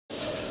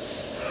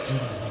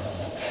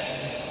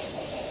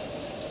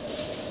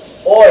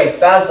Oi,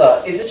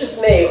 Bazza, is it just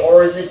me,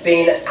 or has it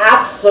been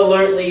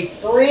absolutely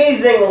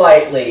freezing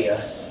lately?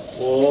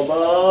 Oh,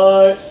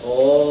 mate.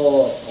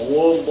 Oh, I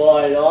wouldn't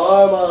blame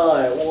no,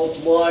 mate. What's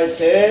my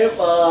temp,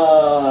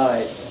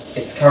 mate?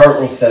 It's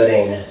currently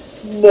 13.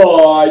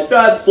 Mate,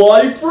 that's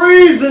bloody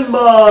freezing,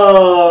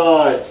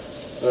 mate.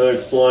 That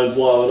explains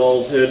why when I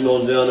was heading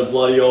on down to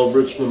bloody old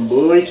Richmond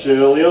Beach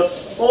earlier,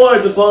 I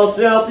had to bust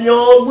out the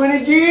old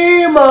winter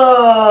gear, mate.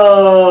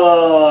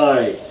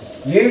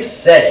 You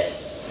said it.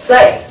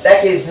 Say,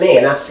 that gives me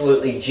an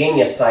absolutely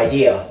genius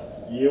idea.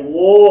 You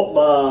what,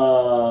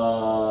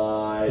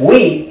 mate?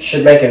 We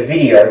should make a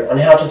video on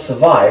how to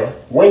survive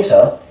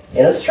winter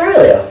in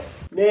Australia.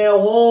 Now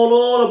hold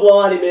on a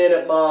bloody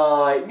minute,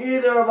 mate.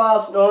 Neither of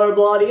us know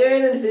bloody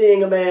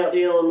anything about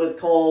dealing with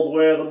cold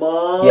weather,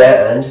 mate.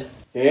 Yeah,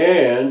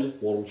 And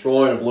what I'm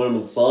trying to bloom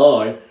and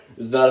say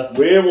is that if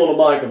we want to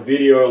make a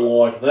video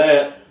like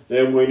that,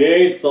 then we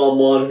need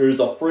someone who's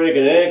a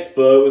friggin'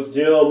 expert with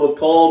dealing with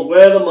cold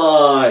weather,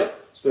 mate.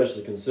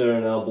 Especially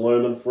considering how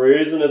blooming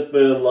freezing it's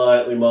been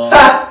lately, mate.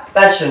 Ha!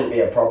 That shouldn't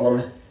be a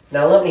problem.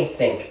 Now let me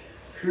think.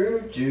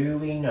 Who do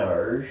we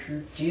know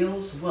who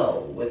deals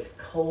well with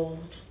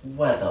cold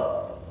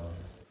weather?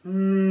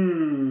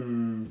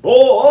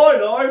 Oh, I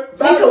know!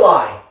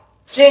 Nikolai!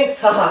 Jinx,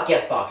 haha,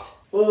 get fucked.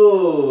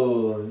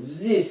 Oh,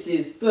 this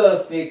is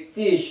perfect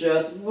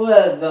t-shirt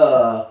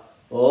weather.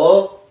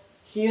 Oh,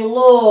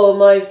 hello,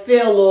 my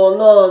fellow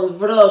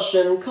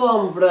non-Russian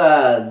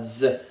comrades.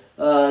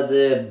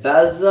 The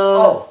Bazza.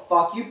 Oh,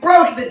 fuck, you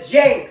broke the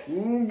Jinx!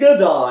 Good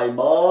day,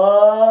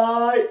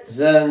 mate.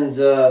 And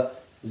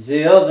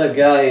the other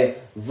guy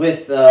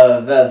with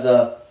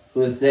Bazza,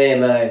 whose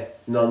name I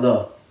don't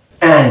know.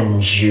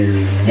 And you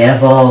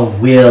never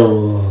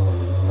will.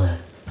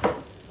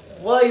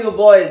 Why you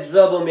boys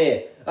trouble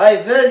me?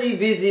 I'm very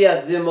busy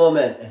at the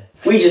moment.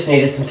 We just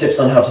needed some tips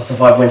on how to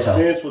survive winter.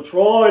 Since we're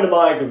trying to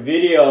make a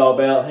video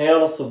about how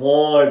to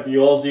survive the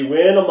Aussie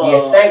winter, mate.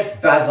 Yeah, thanks,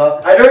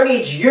 Bazza. I don't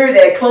need you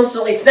there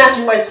constantly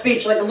snatching my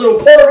speech like a little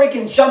Puerto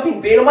Rican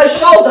jumping bean on my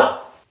shoulder!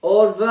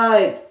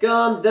 Alright,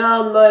 calm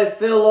down, my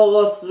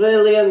fellow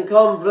Australian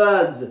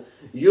comrades.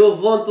 You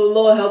want to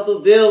know how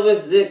to deal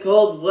with the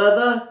cold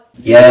weather?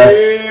 Yes.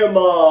 Yeah,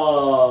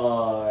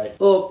 mate.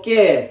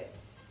 Okay,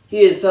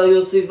 here's how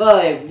you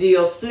survive the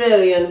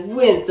Australian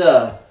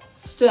winter.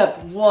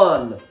 Step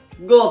 1.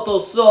 Go to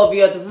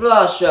Soviet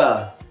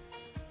Russia.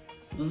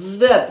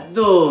 Step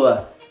 2.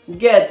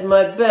 Get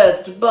my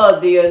best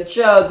buddy and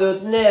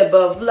childhood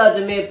neighbor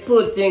Vladimir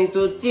Putin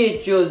to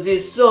teach you the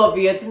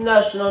Soviet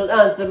national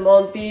anthem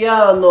on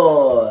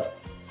piano.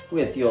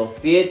 With your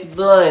feet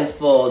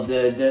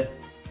blindfolded.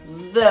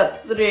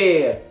 Step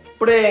 3.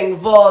 Bring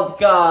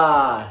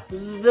vodka.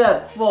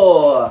 Step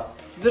 4.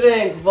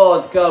 Drink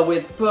vodka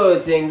with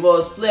Putin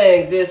was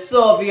playing the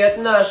Soviet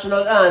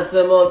national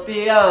anthem on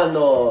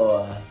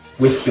piano.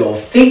 With your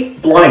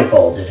feet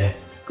blindfolded.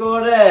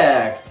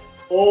 Correct.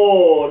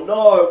 Oh,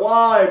 no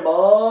way,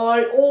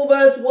 mate. Oh,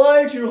 that's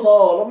way too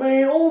hard. I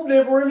mean, I've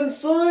never even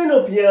seen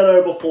a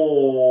piano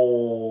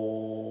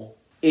before.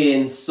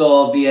 In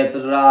Soviet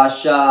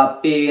Russia,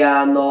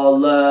 piano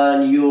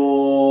learn you.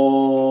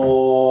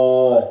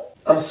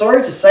 I'm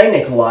sorry to say,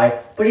 Nikolai,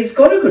 but he's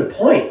got a good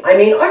point. I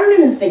mean, I don't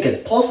even think it's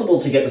possible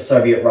to get to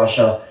Soviet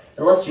Russia,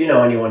 unless you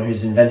know anyone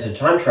who's invented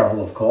time travel,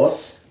 of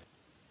course.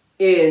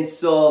 In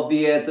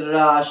Soviet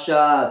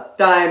Russia,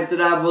 time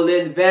travel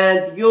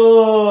invent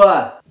you.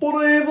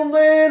 But even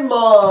then,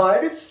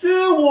 mate, it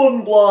still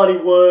wouldn't bloody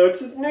work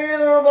since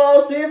neither of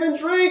us even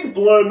drink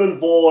bloomin'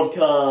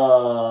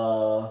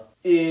 vodka.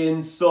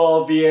 In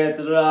Soviet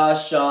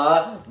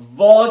Russia,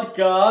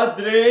 vodka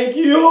drink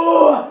you.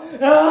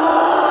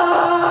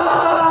 Ah!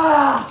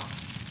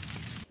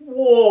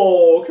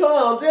 Whoa,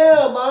 calm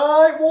down,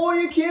 mate. Why are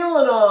you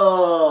killing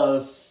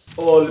us?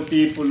 All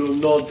people who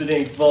not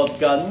drink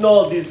vodka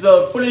not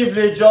deserve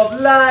privilege of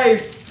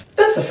life.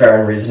 That's a fair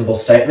and reasonable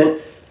statement,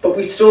 but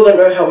we still don't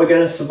know how we're going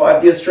to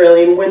survive the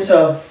Australian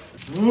winter.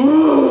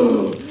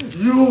 You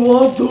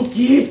want to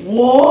keep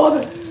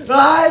warm?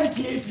 I'll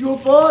keep you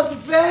both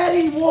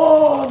very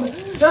warm.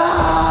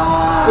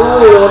 Ah! Oh,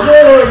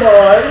 no,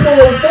 mate. I'm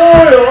on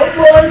fire. I'm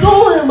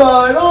flying,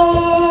 mate.